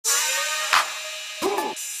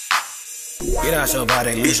Get out your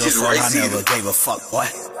body, lose your soul, I never gave a fuck, boy.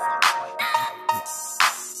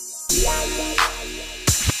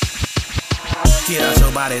 Get out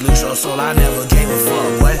your body, lose your soul, I never gave a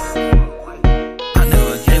fuck, boy. I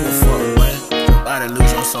never gave a fuck, boy. Your body,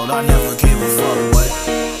 lose your soul, I never gave a fuck, boy.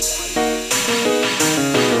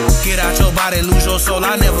 Get out your body, lose your soul,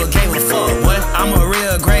 I never gave a fuck, boy. I'm a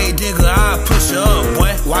real grave digger, I'll push you up,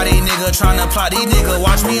 boy. Why these niggas tryna plot, these niggas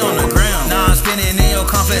watch me on the ground. Now I'm spinning in your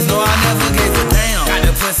complex, no, I never gave a damn. Got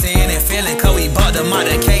the pussy in it feeling, cause we bought them out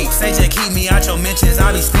the cake. Say just keep me out your mentions,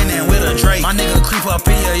 I be spinning with a Drake. My nigga creep up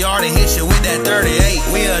in your yard and hit you with that 38.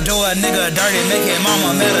 We'll do a nigga dirty, make it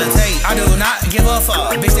mama meditate. I do not give a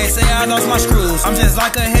fuck, bitch, they say I lost my screws. I'm just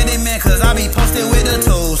like a headed man, cause I be posted with the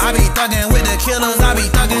tools. I be thuggin' with the killers, I be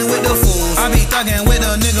thuggin' with the fools. I be thuggin' with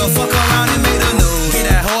a nigga, fuck around and make the news. Get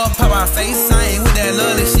that hoe up, pop my face, I ain't with that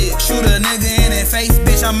lovely shit. Shoot a nigga in that face,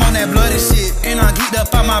 bitch, I'm on that bloody shit. And I geeked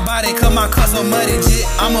up on my body, cause my cuss so muddy jit.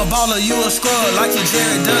 I'm a baller, you a scrub, like you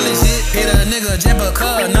Jared Dudley shit. Hit a nigga just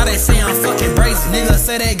because, now they say I'm fucking brazy. Niggas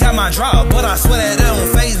say they got my drop, but I swear that don't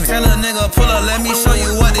faze me. Tell a nigga pull up, let me show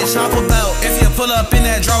you what this chop about. If you pull up in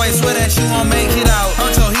that drawway, swear that you won't make it out.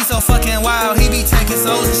 Honcho, he so fucking wild, he be taking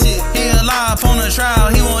souls and shit. He alive on the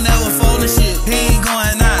trial, he won't ever fold and shit. He ain't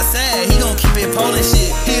going outside, he gon' keep it polling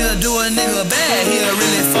shit. He'll do a nigga bad, he'll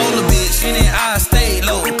really fold a bitch. And then I stay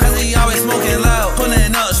low, cause he always smoking loud.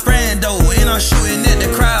 Pulling up, spraying dough, and I'm shooting at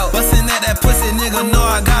the crowd. Bustin' at that pussy nigga, know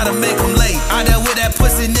I gotta make him late. Out there with that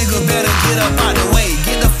pussy nigga, better get up out the way.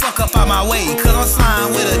 Get the fuck up out my way, cause I'm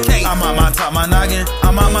sliding with a cake. I'm on my top, my noggin,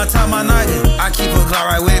 I'm on my top, my noggin. I keep a Glock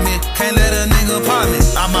right with me, can't let a nigga pop me.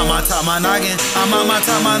 I'm on my top, my noggin, I'm on my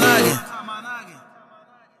top, my noggin.